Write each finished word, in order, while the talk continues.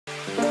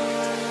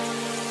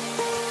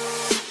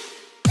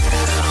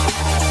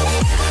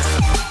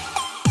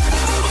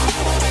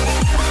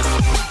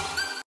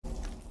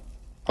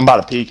I'm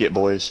about to peek it,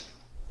 boys.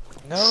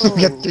 No.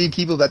 We got 3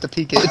 people about to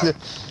peek it.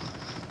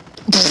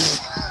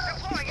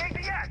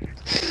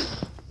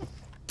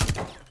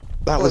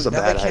 That was a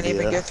now bad they can't idea.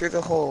 even get through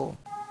the hole.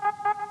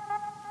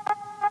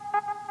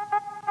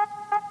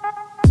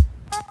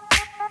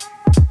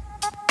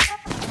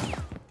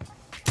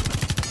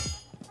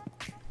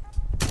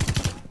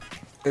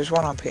 There's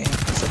one on ping.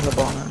 It's in the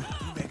Habana.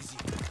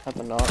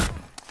 Nothing not.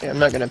 Yeah, I'm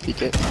not gonna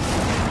peek it.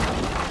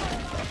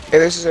 Hey,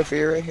 this is a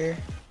fear right here.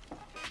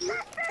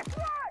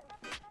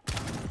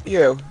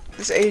 Yo,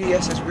 this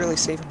ADS is really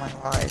saving my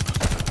life.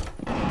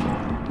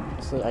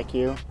 It's the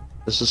IQ.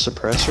 Is the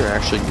suppressor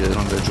actually good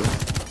on Vigil?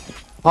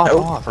 Pop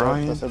off,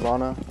 Ryan. That's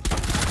Habana.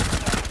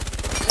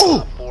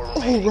 Oh!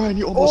 Oh, Ryan,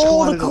 you almost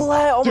Oh, the collided him.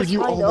 collat almost Dude, you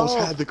lined almost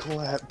up. had the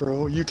collat,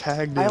 bro. You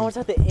tagged him. I almost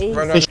had the ace.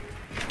 Run on.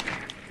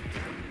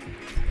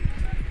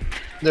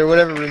 There,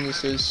 whatever room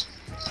this is.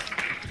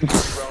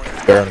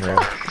 Burn room.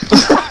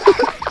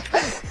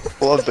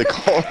 Love the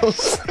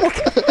calls.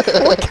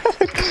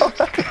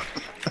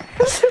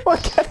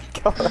 What kind of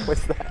color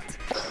was that?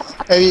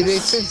 I mean, it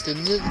made sense,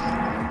 didn't it?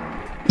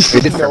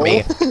 You did for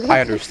me. I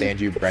understand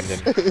you, Brendan.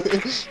 What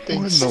in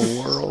Thanks.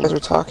 the world? What we're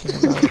talking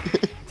about.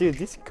 Dude,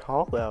 these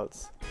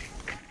callouts.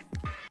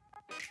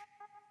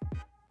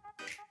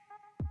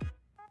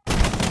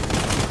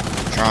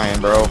 Trying,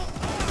 bro.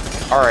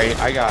 Alright,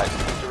 I got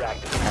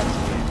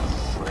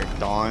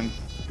fricked on.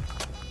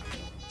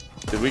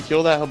 Did we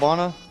kill that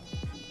Habana?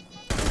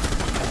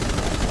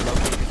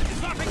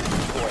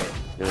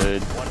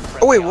 Good.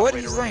 Oh wait, what?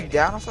 He's laying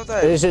down? I thought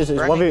that. It's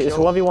 1v1, it's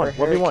 1v1, or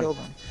Harry 1v1. killed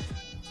him.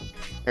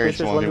 Harry's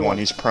This is 1v1. 1v1.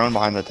 He's prone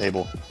behind the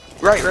table.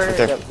 Right. Right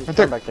there. Yep, he's Right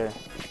there. back there.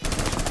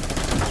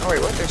 Oh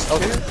wait, what? There's two?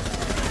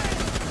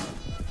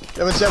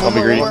 That one's down. I'll One be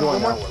more, greedy. one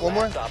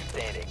more.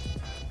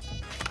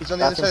 He's on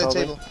the other side of the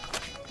table.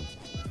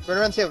 Run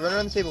around the table, run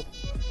around the table.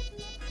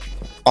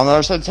 On the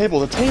other side of the table.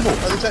 The table.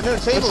 Other side, no,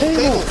 table.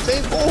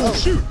 Oh,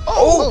 shoot.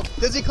 Oh!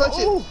 Does he clutch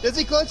it? Does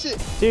he clutch it?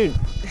 Dude,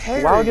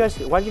 Harry. why do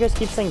you guys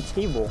keep saying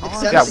table?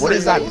 It's Yeah, what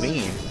does sensitive. that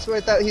mean? That's what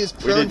I thought. He was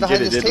We prone didn't behind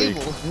get it, this did we?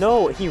 table.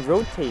 No, he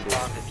rotated.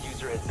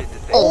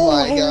 Oh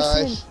my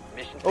Harrison. gosh.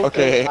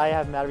 Okay. I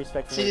have mad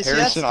respect for See, him. see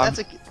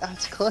Harrison,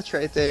 that's clutch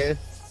right there.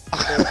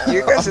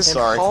 You guys' I'm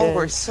sorry. call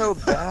were so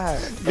bad.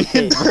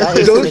 Okay, that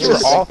is Those the are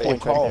awful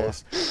point right there.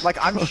 calls. Like,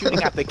 I'm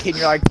shooting at the kid and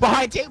you're like,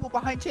 behind table,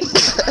 behind table.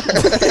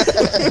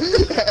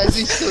 As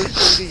he's still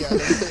shooting at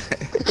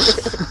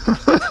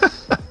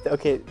him.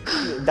 Okay,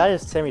 that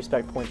is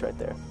semi-respect points right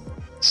there.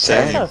 That's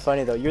Same. kind of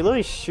funny though. You're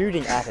literally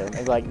shooting at him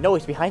and like, no,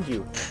 he's behind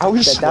you. I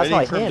was That's sweating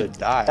not for him him. to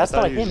die. That's I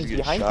thought not he him, was he's gonna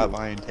get behind shot you.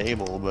 behind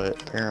table,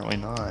 but apparently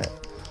not.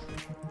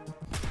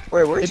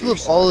 Wait, where'd They you blew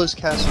up all those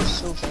castles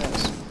so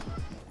fast.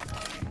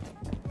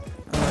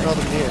 And all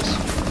the mirrors.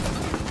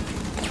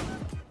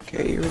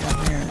 Okay, you were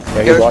down here. Yeah,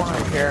 There's he's one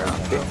watching. right here.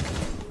 Okay.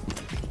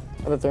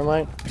 Other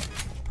thermite?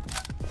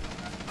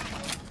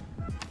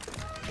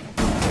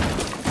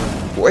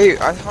 Wait,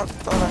 I thought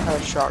I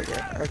had a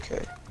shotgun.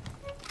 Okay.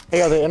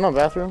 Hey, are they in the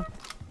bathroom?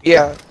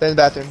 Yeah, They're in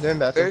the bathroom. They're in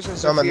the bathroom. there's a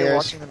They're on my Sophia mirrors.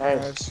 watching the Nice.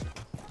 mirrors.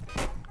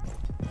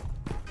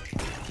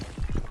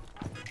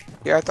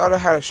 Yeah, I thought I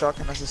had a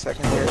shotgun as a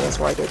secondary. That's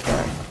why I did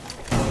that.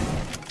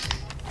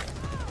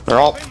 They're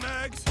all. Oh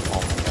my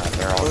god,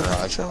 they're all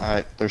garage.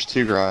 Alright, there's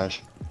 2 garage.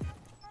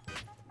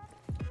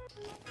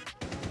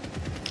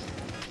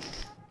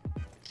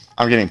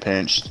 I'm getting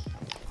pinched.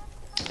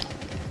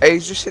 Hey,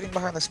 he's just sitting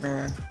behind this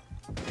mirror.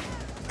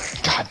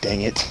 God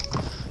dang it.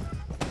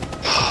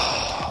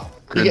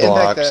 You Grid can block,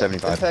 impact that.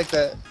 75. Impact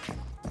that.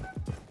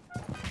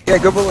 Yeah,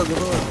 go below, go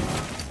below.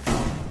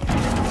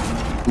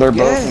 They're both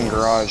Yes. in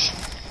garage.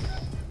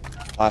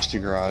 Last 2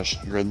 garage.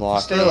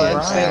 Gridlock. Stay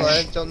alive. Stay Right.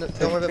 alive. Don't worry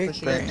about Big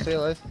pushing brain. it. Stay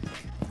alive.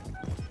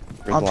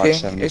 On Gridlock ping,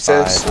 75. it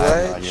says I have no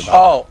sledge. idea about-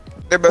 Oh,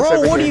 They're both Bro,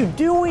 over what are here. you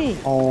doing?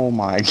 Oh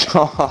my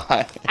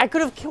god. I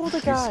could have killed the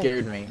you guy.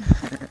 scared me.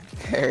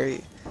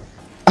 Harry.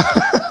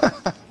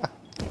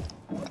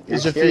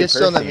 Is You're Sophia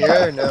still in the person.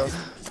 mirror or no?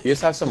 You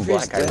just have some He's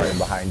black guy dead. running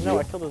behind No, I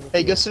you. killed his.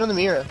 Hey, go sit on the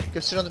mirror. Go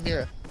sit on the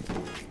mirror.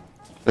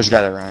 There's a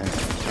guy that ran.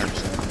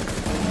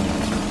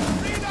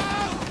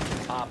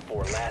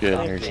 100%. Good,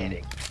 Harrison.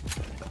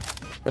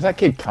 Where'd that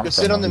kid come Go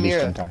from? sit on the when he just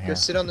mirror. jumped down Go here?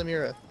 sit on the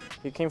mirror.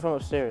 He came from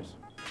upstairs.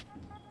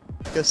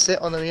 Go sit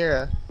on the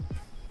mirror.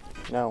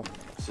 No.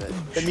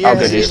 The mirror Oh,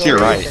 has good. He's you to your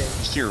on right. everything.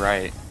 He's to your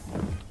right.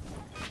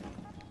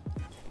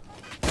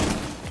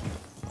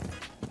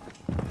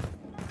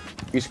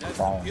 He's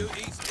crawling.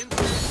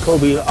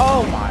 Kobe,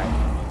 oh my.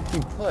 He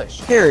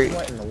pushed. Harry.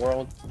 What in the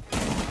world?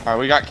 Alright,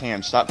 we got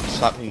Cam. Stop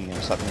pinging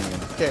him. Stop pinging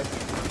him. Okay.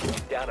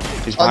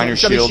 He's behind your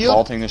Shove his shield, shield.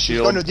 vaulting the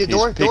shield. going to the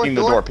door, He's peeking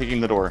the door. door,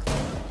 peeking the door.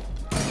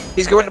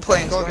 He's going to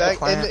plane. He's Going going to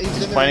back. In, plant. he's in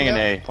the Planning an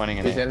window. A, planning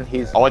an He's A. in,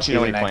 he's. I'll let you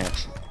know when he's he in A.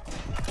 plants.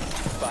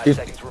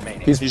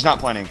 He's He's not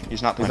planning.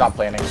 He's not He's planning. not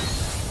planning.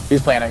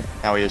 He's planning.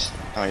 Now he is.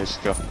 Now he is.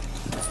 Go.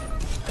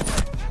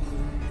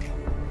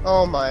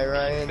 Oh my,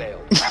 Ryan. You know,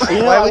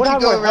 Why I would would you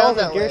have go more around health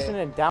that if way? Garrison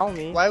didn't down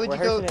me. Why would or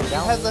you go? Harrison You didn't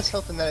down had me. less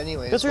health than that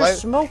anyways. Because Why?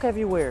 there's smoke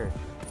everywhere.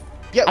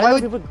 Yeah, I why know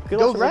would people get go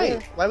off over right?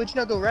 there. Why would you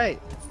not go right?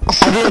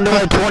 I didn't know I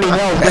had 20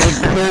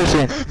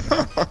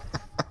 health.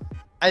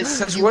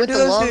 Since You when went do the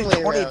those long do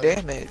way 20 around.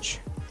 damage?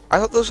 I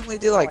thought those only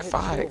did like I hit 2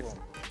 of 5. them.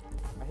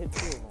 I hit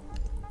 2 of them.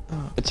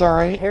 It's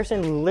alright.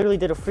 Harrison literally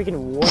did a freaking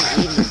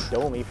 180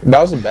 Domi.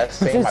 That was the best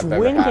thing Since I've ever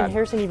when can had.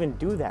 Harrison even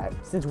do that?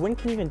 Since when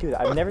can you even do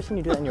that? I've never seen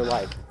you do that in your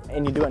life.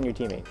 And you do it on your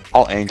teammate.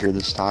 I'll anchor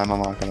this time.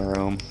 I'm not gonna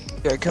roam.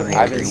 Yeah, come I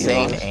have here.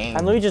 insane aim.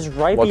 I'm literally just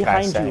right What can I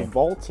behind say? you,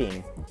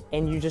 vaulting.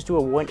 And you just do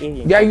a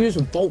 180. Yeah, you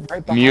just bolt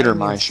right behind Mute her, me and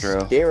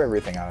Maestro. Scare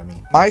everything out of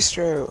me.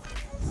 Maestro.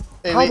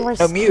 Hey, How do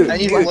wait, I No, mute. I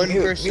need mute, one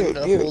mute, person mute,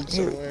 to mute, hold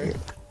mute, somewhere. mute.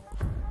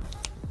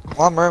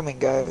 Well, I'm roaming,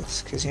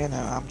 guys, because, you know,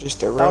 I'm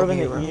just a That would've been roaming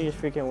the room.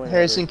 easiest freaking win.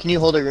 Harrison, can you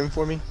hold a room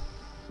for me?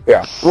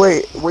 Yeah.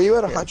 Wait, were you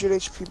at 100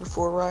 HP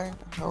before, Ryan?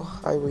 How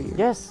high were you?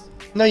 Yes.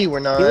 No, you were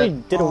He not.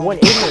 literally did a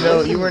 180.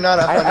 No, you were not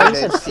I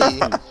 100 just had 60.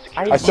 HP.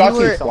 I shot You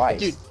you were- twice.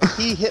 Dude,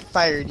 he hit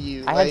fired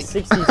you. I had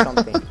 60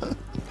 something.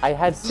 I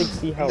had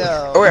 60 health.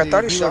 No, Oh, wait, I dude,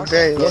 thought he you were shot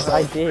very low Yes,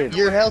 I health. did.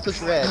 Your health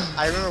was red.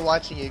 I remember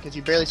watching you because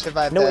you barely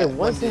survived No, that it one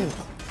wasn't.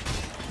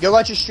 dude. Go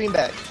watch your stream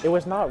back. It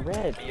was not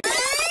red.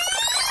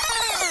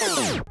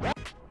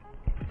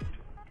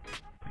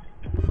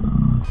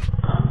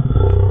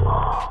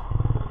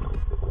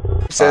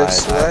 So, I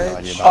have no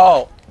idea Sledge.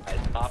 about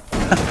Oh.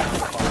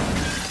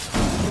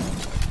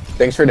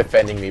 Thanks for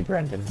defending me,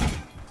 Brendan.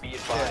 It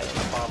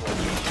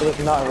was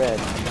not red.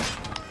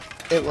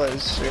 It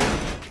was, sir.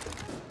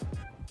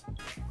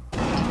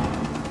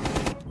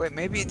 Wait,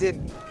 maybe he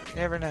didn't. You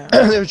never know.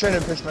 They were trying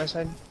to push my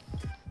side.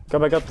 Go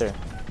back up there.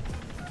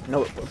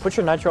 No, put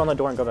your nitro on the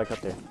door and go back up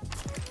there.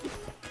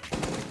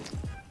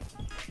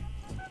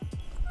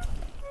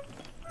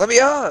 Let me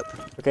up!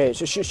 Okay,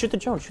 shoot the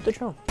drone. Shoot the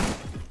drone.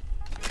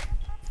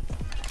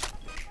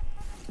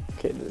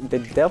 Okay, they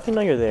definitely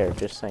know you're there.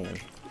 Just saying.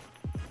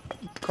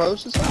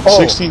 Close as Oh.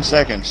 16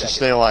 seconds to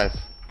stay alive.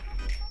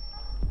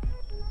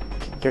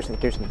 Kirsten,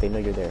 they know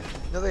you're there.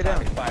 No, they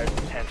don't. Expires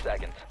in 10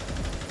 seconds.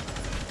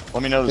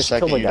 Let me know the Just kill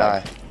second the you guy.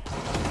 die.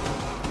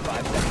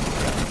 5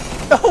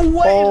 seconds. No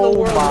way Oh in the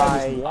world my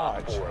that was gosh.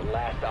 Lodge. 4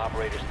 last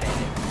operator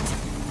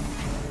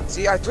standing.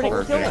 See, I told you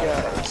kill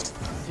that. guys.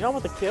 You know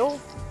what the kill?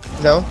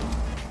 No,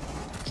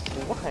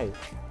 Why?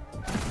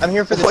 I'm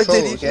here for the What troll,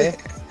 did he okay?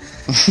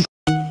 do?